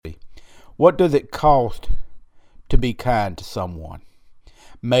What does it cost to be kind to someone?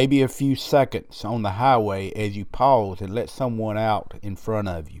 Maybe a few seconds on the highway as you pause and let someone out in front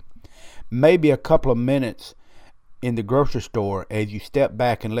of you. Maybe a couple of minutes in the grocery store as you step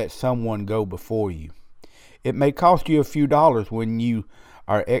back and let someone go before you. It may cost you a few dollars when you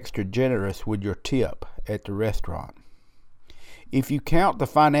are extra generous with your tip at the restaurant. If you count the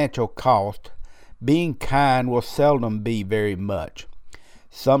financial cost, being kind will seldom be very much.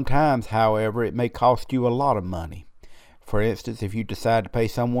 Sometimes, however, it may cost you a lot of money. For instance, if you decide to pay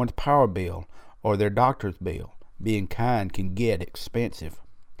someone's power bill or their doctor's bill, being kind can get expensive.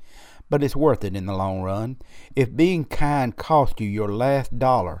 But it's worth it in the long run. If being kind costs you your last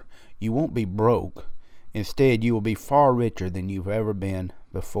dollar, you won't be broke. Instead, you will be far richer than you've ever been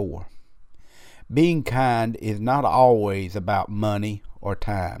before. Being kind is not always about money or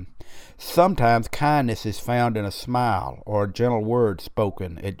time. Sometimes kindness is found in a smile or a gentle word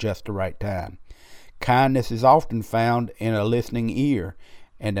spoken at just the right time. Kindness is often found in a listening ear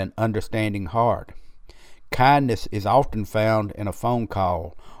and an understanding heart. Kindness is often found in a phone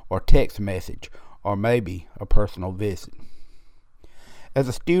call or text message or maybe a personal visit. As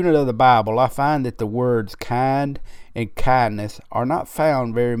a student of the Bible, I find that the words kind and kindness are not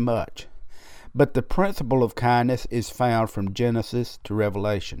found very much. But the principle of kindness is found from Genesis to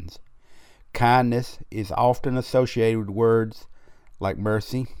Revelations. Kindness is often associated with words like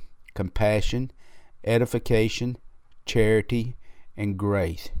mercy, compassion, edification, charity, and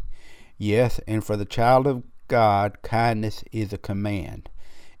grace. Yes, and for the child of God, kindness is a command.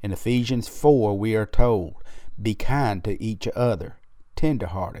 In Ephesians 4, we are told, "Be kind to each other,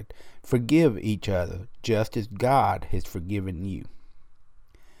 tender-hearted, forgive each other, just as God has forgiven you."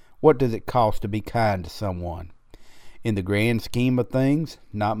 What does it cost to be kind to someone? In the grand scheme of things,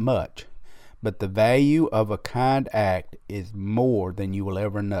 not much. But the value of a kind act is more than you will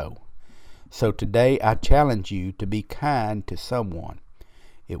ever know. So today I challenge you to be kind to someone.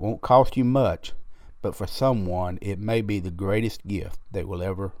 It won't cost you much, but for someone it may be the greatest gift they will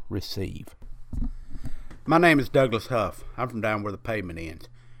ever receive. My name is Douglas Huff. I'm from down where the pavement ends.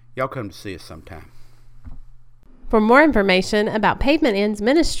 Y'all come to see us sometime. For more information about Pavement Ends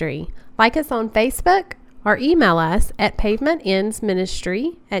Ministry, like us on Facebook or email us at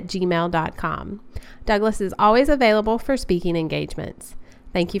pavementendsministry@gmail.com. Douglas is always available for speaking engagements.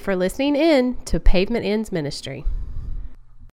 Thank you for listening in to Pavement Ends Ministry.